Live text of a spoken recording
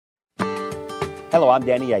Hello, I'm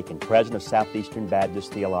Danny Aiken, president of Southeastern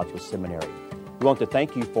Baptist Theological Seminary. We want to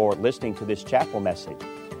thank you for listening to this chapel message.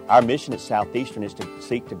 Our mission at Southeastern is to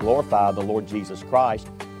seek to glorify the Lord Jesus Christ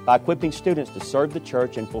by equipping students to serve the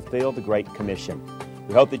church and fulfill the Great Commission.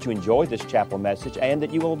 We hope that you enjoy this chapel message and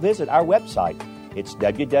that you will visit our website. It's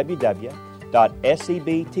www.sebts.edu.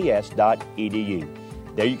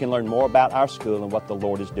 There you can learn more about our school and what the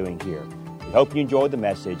Lord is doing here. We hope you enjoy the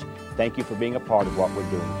message. Thank you for being a part of what we're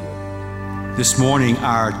doing here. This morning,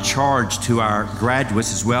 our charge to our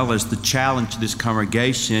graduates, as well as the challenge to this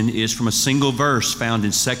congregation, is from a single verse found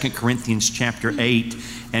in 2 Corinthians chapter 8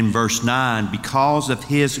 and verse 9. Because of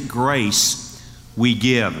His grace we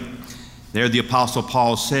give. There the Apostle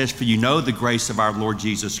Paul says, "For you know the grace of our Lord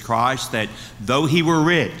Jesus Christ, that though He were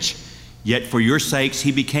rich, yet for your sakes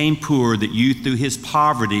He became poor, that you through His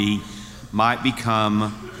poverty might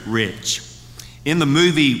become rich." In the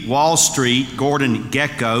movie Wall Street, Gordon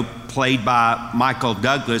Gekko, played by Michael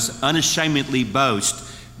Douglas, unashamedly boasts,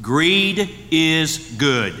 "Greed is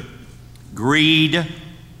good. Greed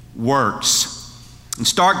works." In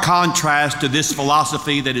stark contrast to this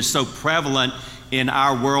philosophy that is so prevalent in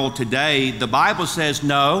our world today, the Bible says,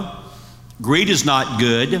 no, greed is not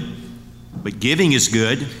good, but giving is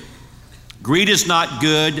good. Greed is not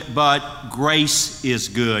good, but grace is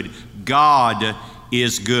good. God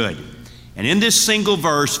is good. And in this single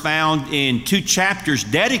verse found in 2 chapters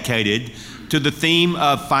dedicated to the theme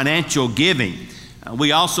of financial giving,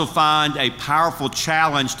 we also find a powerful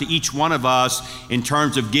challenge to each one of us in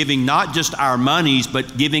terms of giving not just our monies,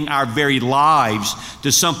 but giving our very lives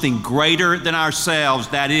to something greater than ourselves,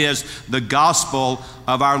 that is, the gospel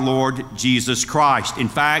of our Lord Jesus Christ. In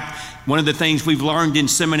fact, one of the things we've learned in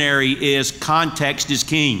seminary is context is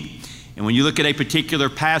king. And when you look at a particular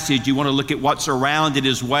passage, you want to look at what's around it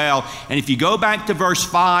as well. And if you go back to verse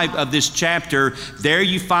 5 of this chapter, there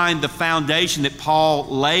you find the foundation that Paul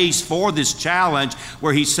lays for this challenge,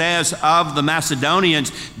 where he says of the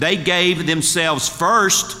Macedonians, they gave themselves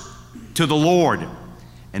first to the Lord.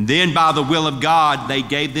 And then by the will of God, they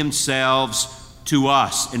gave themselves to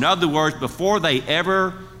us. In other words, before they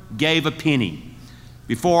ever gave a penny,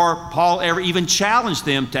 before Paul ever even challenged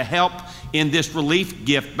them to help in this relief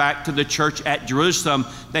gift back to the church at Jerusalem,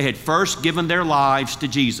 they had first given their lives to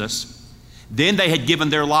Jesus. Then they had given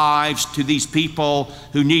their lives to these people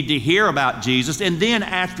who need to hear about Jesus. And then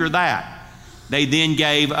after that, they then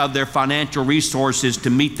gave of their financial resources to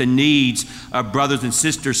meet the needs of brothers and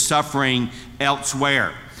sisters suffering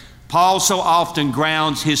elsewhere. Paul so often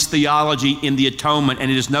grounds his theology in the atonement, and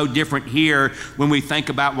it is no different here when we think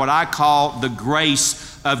about what I call the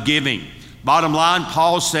grace of giving. Bottom line,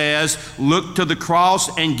 Paul says, look to the cross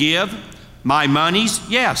and give my monies,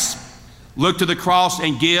 yes. Look to the cross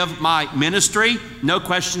and give my ministry, no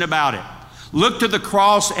question about it. Look to the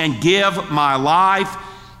cross and give my life,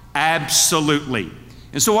 absolutely.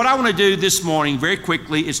 And so what I want to do this morning very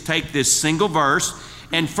quickly is take this single verse,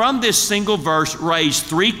 and from this single verse raise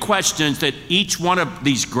 3 questions that each one of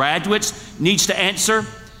these graduates needs to answer.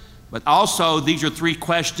 But also, these are 3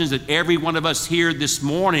 questions that every one of us here this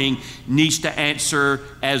morning needs to answer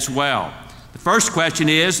as well. The first question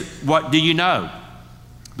is, what do you know?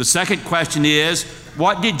 The second question is,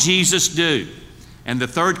 what did Jesus do? And the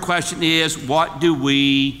third question is, what do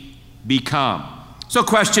we become? So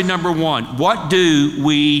question number 1, what do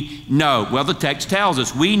we know? Well, the text tells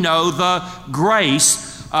us we know the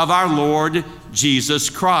grace of our Lord Jesus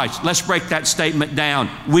Christ. Let's break that statement down.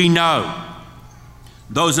 We know.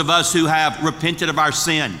 Those of us who have repented of our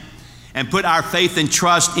sin and put our faith and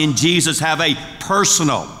trust in Jesus have a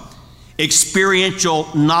personal, experiential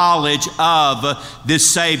knowledge of this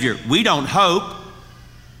Savior. We don't hope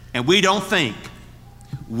and we don't think.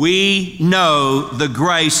 We know the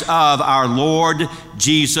grace of our Lord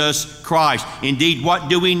Jesus Christ. Indeed, what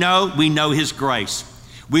do we know? We know His grace.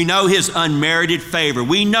 We know His unmerited favor.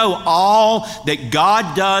 We know all that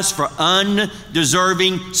God does for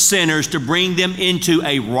undeserving sinners to bring them into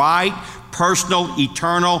a right, personal,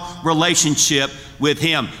 eternal relationship with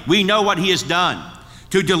Him. We know what He has done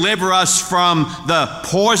to deliver us from the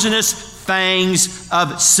poisonous fangs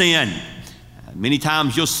of sin. Many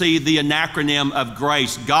times you'll see the acronym of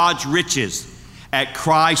grace, God's riches at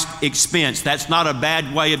Christ's expense. That's not a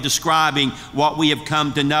bad way of describing what we have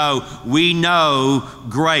come to know. We know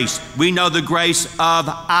grace. We know the grace of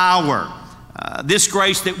this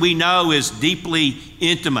grace that we know is deeply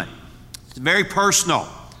intimate. It's very personal.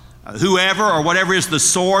 Whoever or whatever is the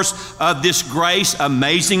source of this grace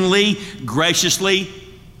amazingly, graciously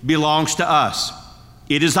belongs to us.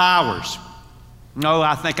 It is ours. No,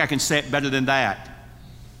 I think I can say it better than that.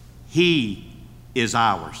 He is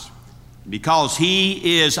ours. Because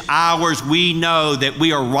he is ours, we know that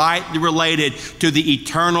we are rightly related to the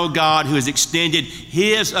eternal God who has extended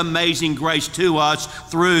his amazing grace to us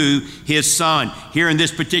through his Son. Here in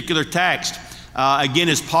this particular text, again,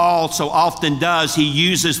 as Paul so often does, he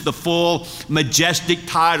uses the full majestic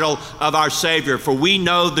title of our Savior. For we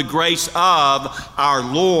know the grace of our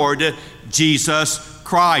Lord Jesus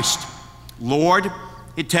Christ. Lord,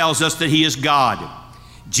 it tells us that he is God.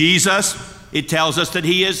 Jesus, it tells us that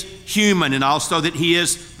he is human and also that he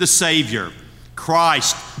is the Savior.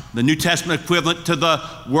 Christ, the New Testament equivalent to the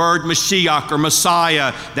word Mashiach or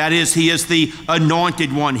Messiah, that is, he is the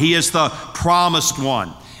anointed one. He is the promised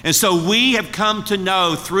one. And so we have come to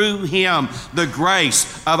know through him the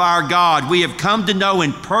grace of our God. We have come to know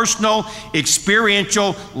in personal,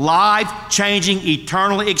 experiential, life-changing,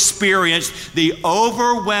 eternal experience the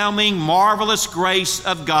overwhelming, marvelous grace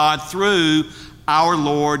of God through our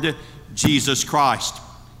Lord Jesus Christ.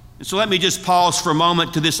 And so let me just pause for a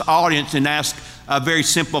moment to this audience and ask a very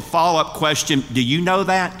simple follow-up question. Do you know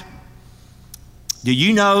that? Do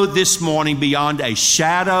you know this morning, beyond a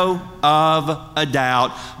shadow of a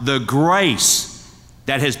doubt, the grace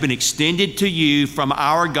that has been extended to you from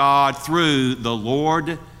our God through the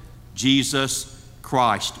Lord Jesus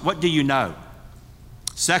Christ? What do you know?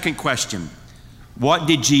 Second question, what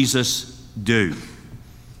did Jesus do?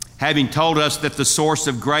 Having told us that the source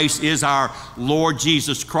of grace is our Lord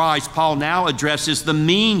Jesus Christ, Paul now addresses the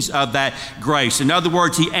means of that grace. In other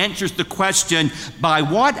words, he answers the question, by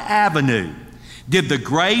what avenue did the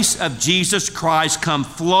grace of Jesus Christ come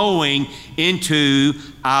flowing into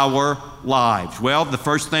our lives? Well, the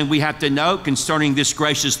first thing we have to note concerning this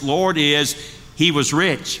gracious Lord is he was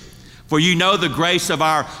rich. For you know the grace of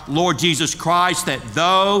our Lord Jesus Christ, that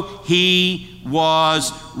though he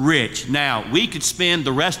was rich. Now, we could spend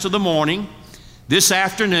the rest of the morning, this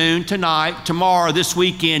afternoon, tonight, tomorrow, this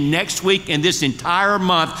weekend, next week, and this entire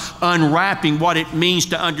month unwrapping what it means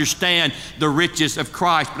to understand the riches of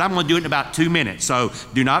Christ. But I'm going to do it in about 2 minutes. So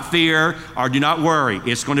do not fear or do not worry.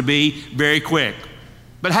 It's going to be very quick.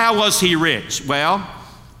 But how was he rich? Well,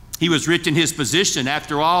 he was rich in his position.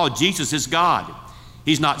 After all, Jesus is God.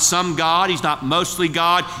 He's not some God. He's not mostly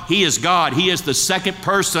God. He is God. He is the second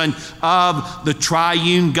person of the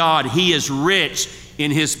triune God. He is rich in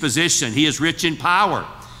his position. He is rich in power.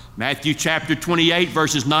 Matthew chapter 28,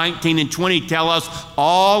 verses 19 and 20 tell us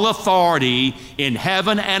all authority in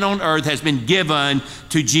heaven and on earth has been given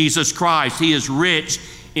to Jesus Christ. He is rich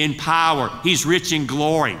in power. He's rich in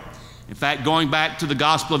glory. In fact, going back to the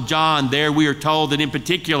Gospel of John, there we are told that in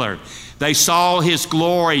particular, they saw his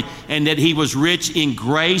glory and that he was rich in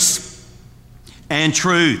grace and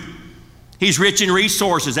truth. He's rich in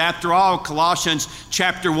resources. After all, Colossians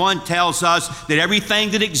chapter 1 tells us that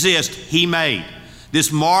everything that exists, he made.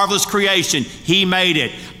 This marvelous creation, he made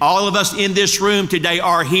it. All of us in this room today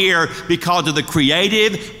are here because of the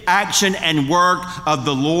creative action and work of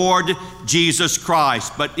the Lord Jesus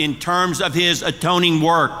Christ. But in terms of his atoning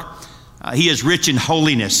work, he is rich in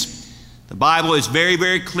holiness. The Bible is very,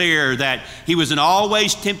 very clear that he was in all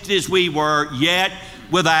ways tempted as we were, yet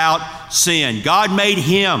without sin. God made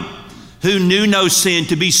him who knew no sin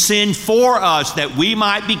to be sin for us, that we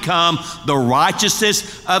might become the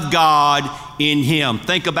righteousness of God in him.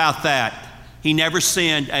 Think about that. He never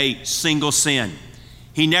sinned a single sin.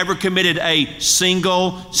 He never committed a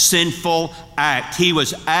single sinful act. He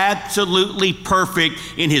was absolutely perfect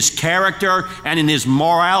in his character and in his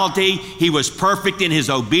morality. He was perfect in his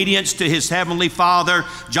obedience to his heavenly Father.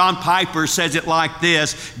 John Piper says it like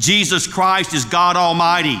this: Jesus Christ is God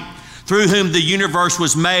Almighty, through whom the universe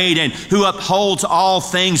was made and who upholds all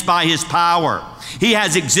things by his power. He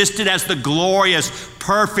has existed as the glorious,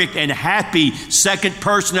 perfect, and happy second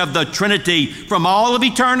person of the Trinity from all of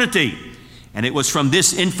eternity. And it was from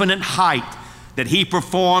this infinite height that he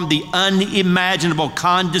performed the unimaginable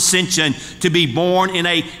condescension to be born in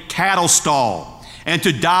a cattle stall and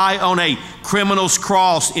to die on a criminal's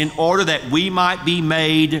cross in order that we might be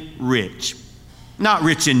made rich. Not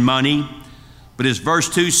rich in money, but as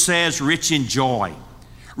verse 2 says, rich in joy,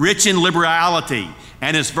 rich in liberality,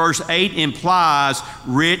 and as verse 8 implies,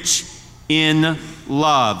 rich in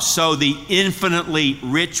love. So the infinitely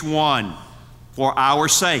rich one, for our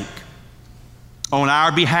sake, on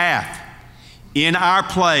our behalf, in our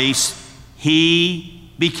place,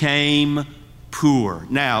 he became poor.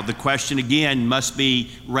 Now, the question again must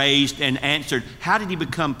be raised and answered. How did he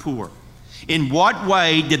become poor? In what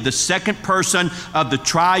way did the second person of the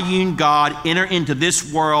triune God enter into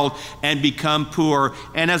this world and become poor?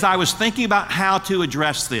 And as I was thinking about how to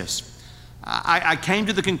address this, I came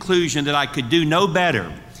to the conclusion that I could do no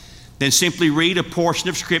better than simply read a portion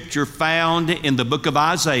of Scripture found in the book of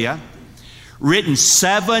Isaiah, written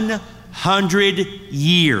 700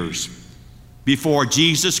 years before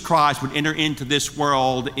Jesus Christ would enter into this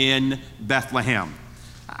world in Bethlehem.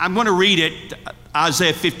 I'm going to read it,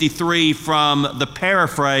 Isaiah 53, from the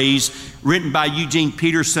paraphrase written by Eugene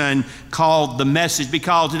Peterson called The Message,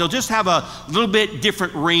 because it'll just have a little bit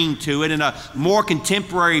different ring to it and a more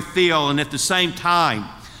contemporary feel. And at the same time,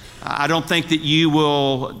 I don't think that you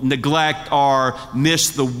will neglect or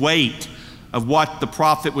miss the weight of what the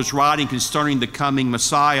prophet was writing concerning the coming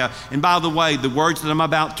Messiah. And by the way, the words that I'm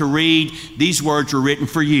about to read, these words were written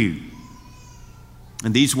for you.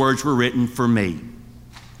 And these words were written for me.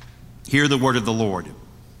 Hear the word of the Lord.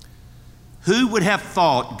 Who would have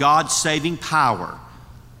thought God's saving power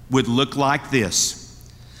would look like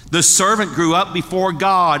this? The servant grew up before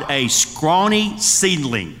God, a scrawny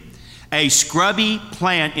seedling, a scrubby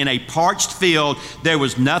plant in a parched field. There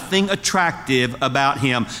was nothing attractive about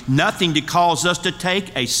him, nothing to cause us to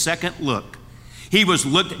take a second look. He was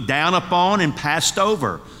looked down upon and passed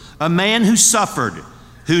over, a man who suffered,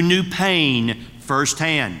 who knew pain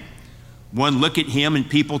firsthand. One look at him and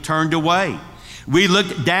people turned away. We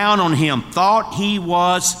looked down on him, thought he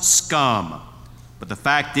was scum. But the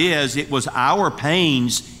fact is, it was our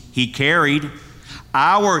pains he carried,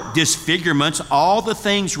 our disfigurements, all the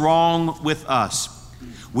things wrong with us.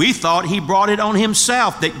 We thought he brought it on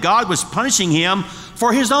himself, that God was punishing him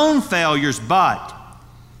for his own failures, but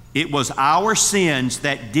it was our sins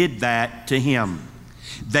that did that to him.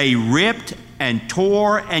 They ripped and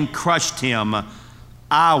tore and crushed him,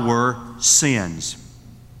 our sins.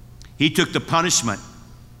 He took the punishment,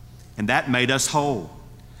 and that made us whole.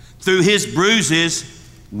 Through his bruises,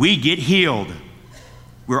 we get healed.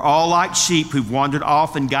 We're all like sheep who've wandered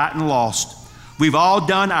off and gotten lost. We've all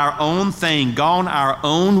done our own thing, gone our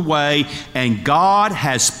own way, and God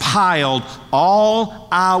has piled all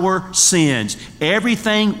our sins,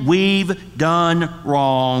 everything we've done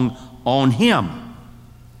wrong, on him.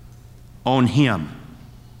 On him.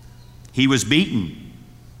 He was beaten.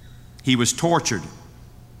 He was tortured.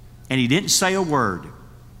 And he didn't say a word.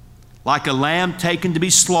 Like a lamb taken to be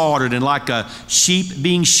slaughtered and like a sheep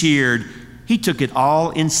being sheared, he took it all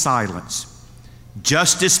in silence.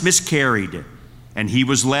 Justice miscarried, and he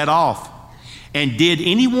was let off. And did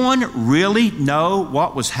anyone really know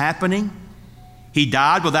what was happening? He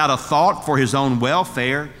died without a thought for his own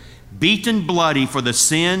welfare, beaten bloody for the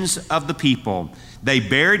sins of the people. They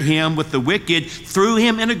buried him with the wicked, threw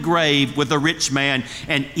him in a grave with a rich man.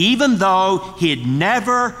 And even though he had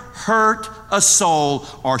never hurt a soul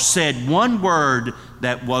or said one word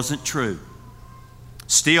that wasn't true,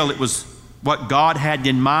 still it was what God had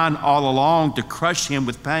in mind all along, to crush him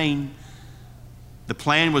with pain. The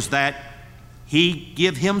plan was that he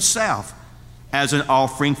give himself as an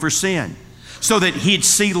offering for sin, so that he'd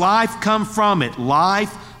see life come from it,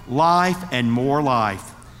 life, and more life.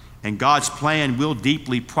 And God's plan will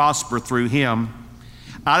deeply prosper through him.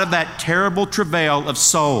 Out of that terrible travail of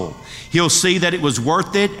soul, he'll see that it was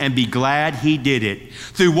worth it and be glad he did it.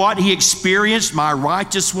 Through what he experienced, my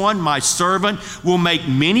righteous one, my servant, will make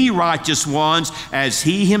many righteous ones, as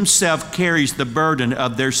he himself carries the burden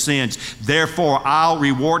of their sins. Therefore, I'll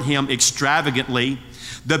reward him extravagantly,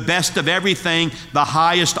 the best of everything, the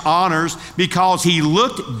highest honors, because he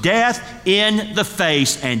looked death in the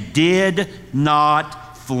face and did not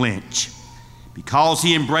flinch. Because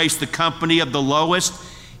he embraced the company of the lowest,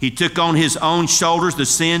 he took on his own shoulders the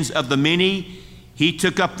sins of the many. He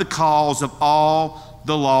took up the cause of all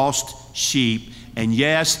the lost sheep. And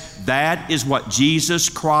yes, that is what Jesus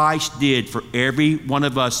Christ did for every one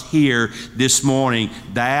of us here this morning.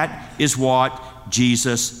 That is what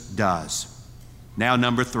Jesus does. Now,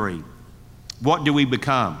 number 3, what do we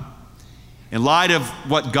become? In light of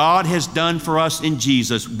what God has done for us in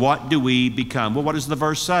Jesus, what do we become? Well, what does the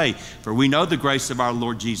verse say? For we know the grace of our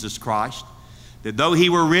Lord Jesus Christ, that though he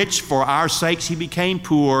were rich, for our sakes he became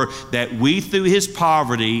poor, that we through his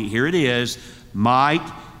poverty, here it is, might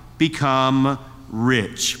become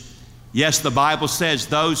rich. Yes, the Bible says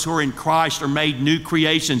those who are in Christ are made new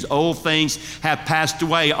creations. Old things have passed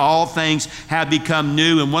away. All things have become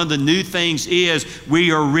new. And one of the new things is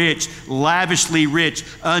we are rich, lavishly rich,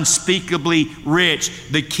 unspeakably rich.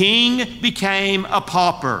 The king became a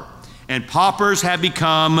pauper, and paupers have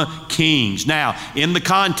become kings. Now, in the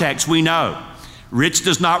context, we know rich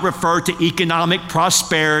does not refer to economic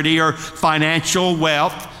prosperity or financial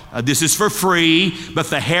wealth. This is for free, but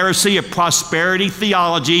the heresy of prosperity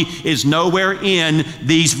theology is nowhere in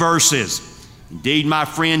these verses. Indeed, my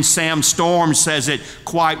friend Sam Storm says it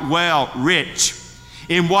quite well. Rich.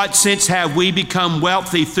 In what sense have we become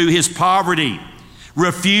wealthy through his poverty?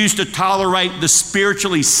 Refuse to tolerate the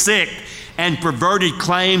spiritually sick and perverted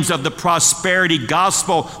claims of the prosperity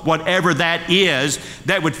gospel, whatever that is,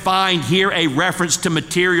 that would find here a reference to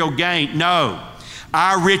material gain. No.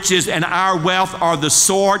 Our riches and our wealth are the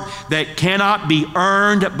sort that cannot be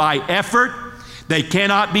earned by effort. They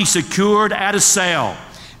cannot be secured at a sale.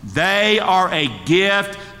 They are a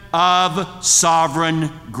gift of sovereign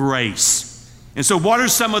grace. And so what are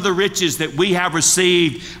some of the riches that we have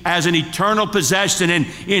received as an eternal possession and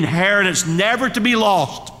inheritance, never to be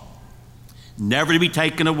lost, never to be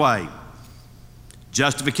taken away?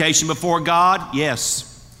 Justification before God? Yes.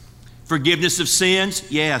 Forgiveness of sins?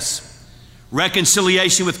 Yes.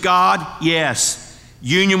 Reconciliation with God? Yes.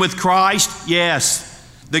 Union with Christ? Yes.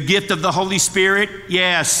 The gift of the Holy Spirit?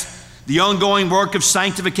 Yes. The ongoing work of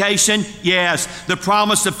sanctification? Yes. The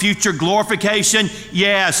promise of future glorification?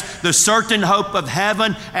 Yes. The certain hope of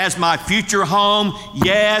heaven as my future home?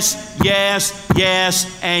 Yes, yes,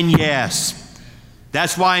 yes, and yes.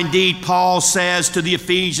 That's why indeed Paul says to the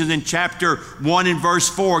Ephesians in chapter 1 and verse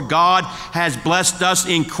 4, God has blessed us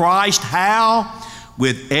in Christ. How?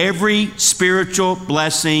 With every spiritual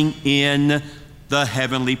blessing in the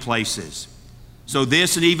heavenly places. So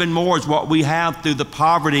this and even more is what we have through the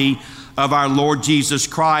poverty of our Lord Jesus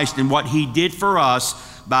Christ and what He did for us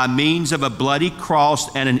by means of a bloody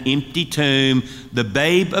cross and an empty tomb, the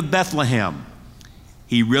babe of Bethlehem.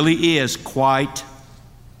 He really is quite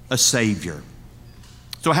a Savior.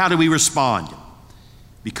 So how do we respond?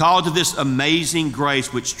 Because of this amazing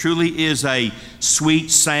grace, which truly is a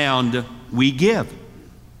sweet sound, we give.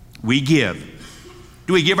 We give.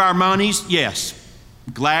 Do we give our monies? Yes.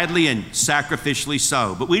 Gladly and sacrificially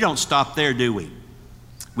so. But we don't stop there, do we?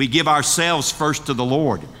 We give ourselves first to the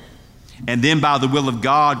Lord. And then by the will of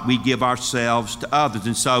God, we give ourselves to others.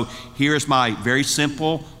 And so here's my very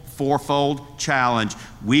simple fourfold challenge.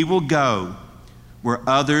 We will go where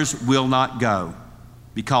others will not go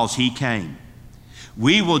because He came.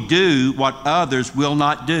 We will do what others will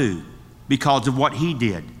not do because of what He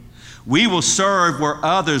did. We will serve where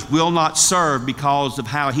others will not serve because of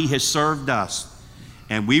how He has served us.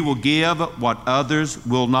 And we will give what others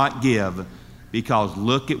will not give because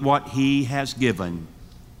look at what He has given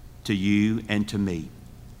to you and to me.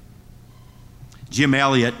 Jim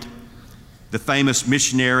Elliot, the famous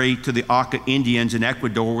missionary to the Auca Indians in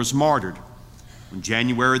Ecuador, was martyred. On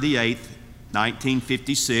January the 8th,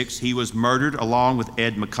 1956, he was murdered along with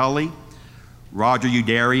Ed McCully, Roger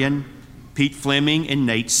Youderian, Pete Fleming, and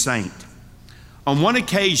Nate Saint. On one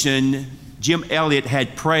occasion, Jim Elliot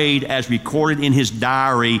had prayed, as recorded in his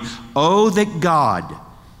diary, "Oh, that God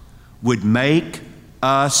would make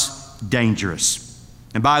us dangerous."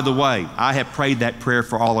 And by the way, I have prayed that prayer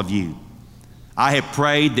for all of you. I have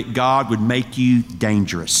prayed that God would make you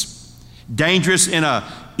dangerous. Dangerous in an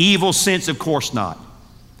evil sense, of course not,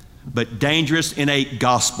 but dangerous in a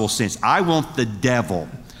gospel sense. I want the devil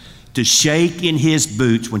to shake in his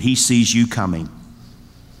boots when he sees you coming.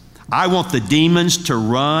 I want the demons to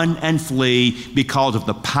run and flee because of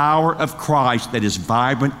the power of Christ that is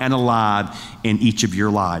vibrant and alive in each of your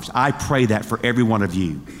lives. I pray that for every one of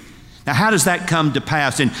you. Now, how does that come to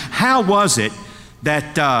pass? And how was it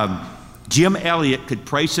that Jim Elliot could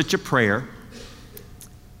pray such a prayer,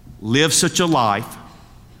 live such a life,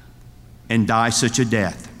 and die such a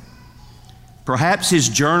death? Perhaps his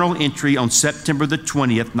journal entry on September the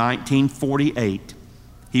 20th, 1948,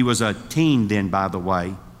 he was a teen then, by the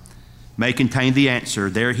way, may contain the answer.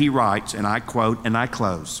 There he writes, and I quote and I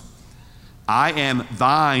close, "I am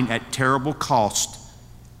thine at terrible cost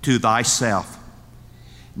to thyself.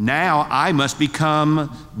 Now thou must become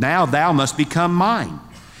mine,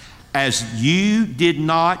 as you did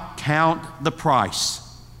not count the price,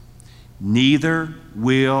 neither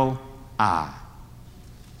will I."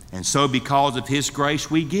 And so because of His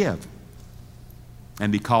grace we give,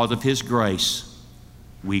 and because of His grace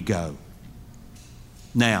we go.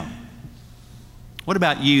 Now, what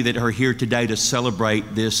about you that are here today to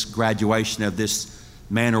celebrate this graduation of this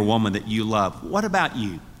man or woman that you love? What about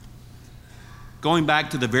you? Going back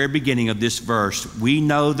to the very beginning of this verse, we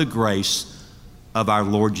know the grace of our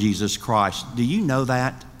Lord Jesus Christ. Do you know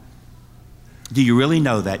that? Do you really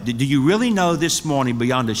know that? Do you really know this morning,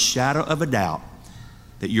 beyond a shadow of a doubt,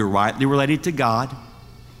 that you're rightly related to God?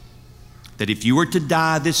 That if you were to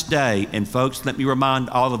die this day, and folks, let me remind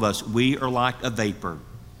all of us, we are like a vapor.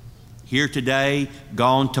 Here today,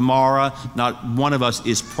 gone tomorrow. Not one of us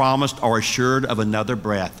is promised or assured of another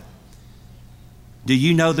breath. Do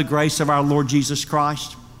you know the grace of our Lord Jesus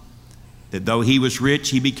Christ? That though He was rich,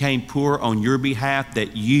 He became poor on your behalf,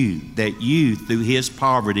 that you through His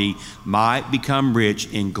poverty might become rich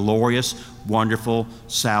in glorious, wonderful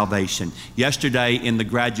salvation. Yesterday in the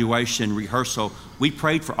graduation rehearsal, we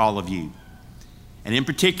prayed for all of you. And in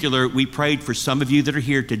particular, we prayed for some of you that are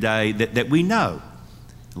here today that we know,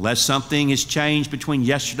 unless something has changed between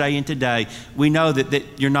yesterday and today, we know that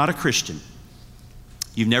you're not a Christian.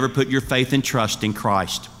 You've never put your faith and trust in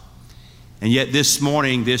Christ. And yet this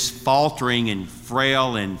morning, this faltering and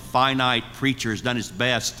frail and finite preacher has done his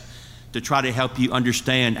best to try to help you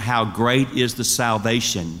understand how great is the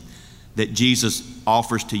salvation that Jesus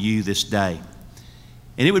offers to you this day.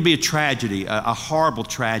 And it would be a tragedy, a horrible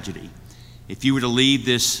tragedy, if you were to leave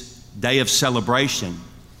this day of celebration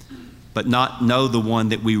but not know the one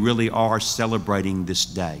that we really are celebrating this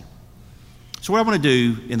day. So what I want to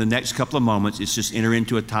do in the next couple of moments is just enter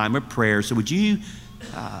into a time of prayer. So would you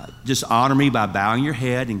just honor me by bowing your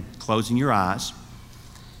head and closing your eyes?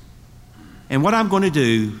 And what I'm going to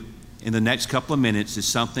do in the next couple of minutes is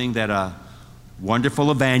something that a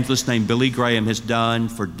wonderful evangelist named Billy Graham has done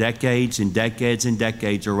for decades and decades and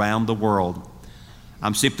decades around the world.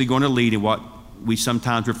 I'm simply going to lead in what we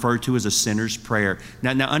sometimes refer to as a sinner's prayer.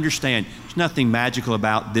 Now understand, there's nothing magical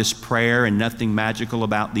about this prayer and nothing magical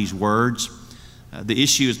about these words. The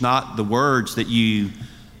issue is not the words that you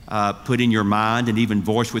put in your mind and even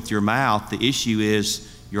voice with your mouth. The issue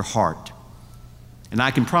is your heart. And I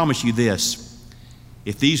can promise you this.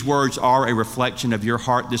 If these words are a reflection of your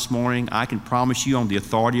heart this morning, I can promise you on the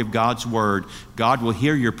authority of God's word, God will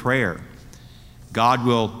hear your prayer. God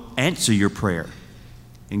will answer your prayer.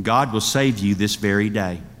 And God will save you this very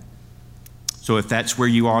day. So if that's where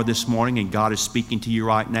you are this morning and God is speaking to you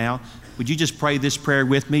right now, would you just pray this prayer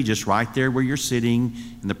with me, just right there where you're sitting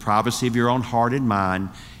in the privacy of your own heart and mind?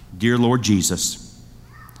 Dear Lord Jesus,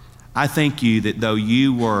 I thank you that though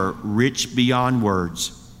you were rich beyond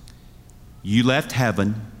words, you left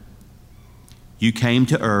heaven, you came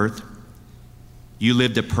to earth, you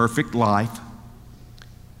lived a perfect life,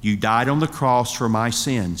 you died on the cross for my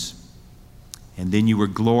sins, and then you were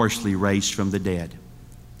gloriously raised from the dead.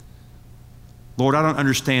 Lord, I don't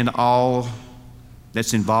understand all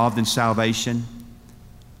that's involved in salvation,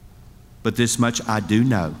 but this much I do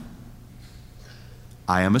know.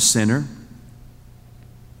 I am a sinner.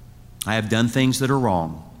 I have done things that are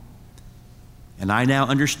wrong. And I now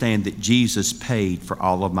understand that Jesus paid for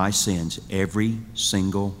all of my sins, every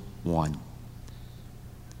single one.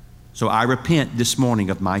 So I repent this morning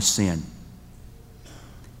of my sin.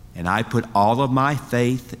 And I put all of my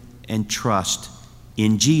faith and trust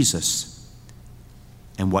in Jesus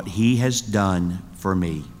and what He has done for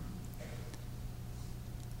me.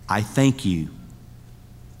 I thank you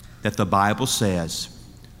that the Bible says,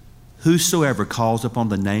 whosoever calls upon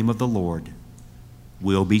the name of the Lord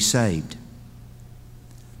will be saved.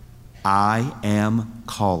 I am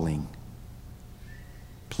calling.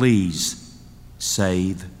 Please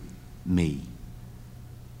save me.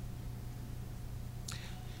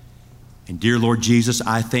 And dear Lord Jesus,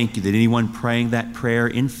 I thank you that anyone praying that prayer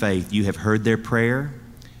in faith, you have heard their prayer,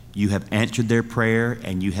 you have answered their prayer,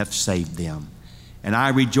 and you have saved them. And I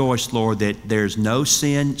rejoice, Lord, that there's no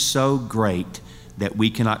sin so great that we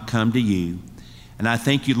cannot come to you. And I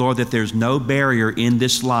thank you, Lord, that there's no barrier in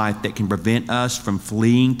this life that can prevent us from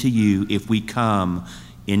fleeing to you if we come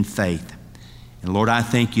in faith. And Lord, I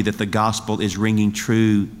thank you that the gospel is ringing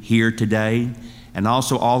true here today and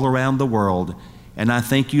also all around the world. And I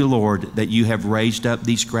thank you, Lord, that you have raised up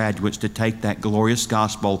these graduates to take that glorious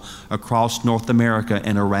gospel across North America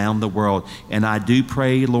and around the world. And I do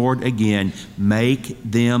pray, Lord, again, make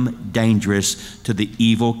them dangerous to the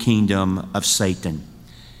evil kingdom of Satan.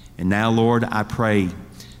 And now, Lord, I pray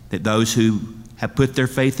that those who have put their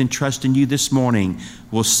faith and trust in you this morning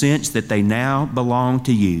will sense that they now belong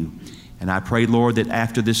to you. And I pray, Lord, that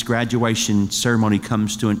after this graduation ceremony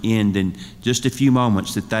comes to an end in just a few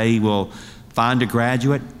moments, that they will find a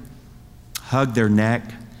graduate, hug their neck,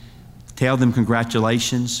 tell them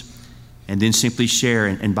congratulations, and then simply share.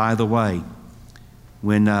 And by the way,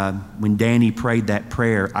 when Danny prayed that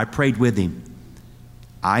prayer, I prayed with him.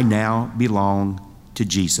 I now belong to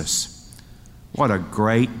Jesus. What a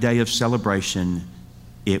great day of celebration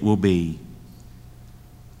it will be.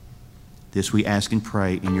 This we ask and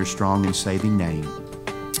pray in your strong and saving name.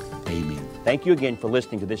 Amen. Thank you again for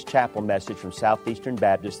listening to this chapel message from Southeastern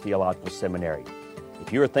Baptist Theological Seminary.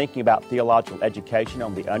 If you are thinking about theological education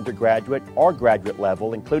on the undergraduate or graduate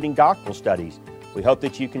level, including doctoral studies, we hope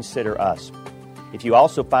that you consider us. If you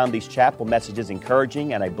also find these chapel messages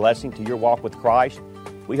encouraging and a blessing to your walk with Christ,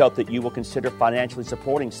 we hope that you will consider financially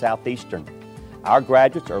supporting Southeastern. Our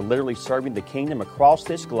graduates are literally serving the kingdom across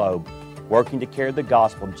this globe, working to carry the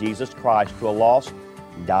gospel of Jesus Christ to a lost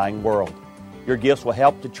and dying world. Your gifts will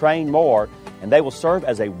help to train more, and they will serve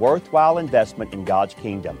as a worthwhile investment in God's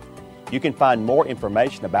kingdom. You can find more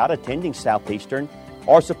information about attending Southeastern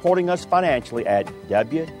or supporting us financially at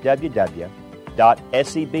www.sebts.edu.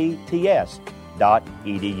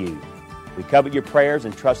 We covet your prayers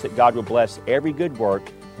and trust that God will bless every good work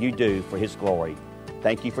you do for His glory.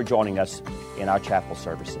 Thank you for joining us in our chapel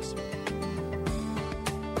services.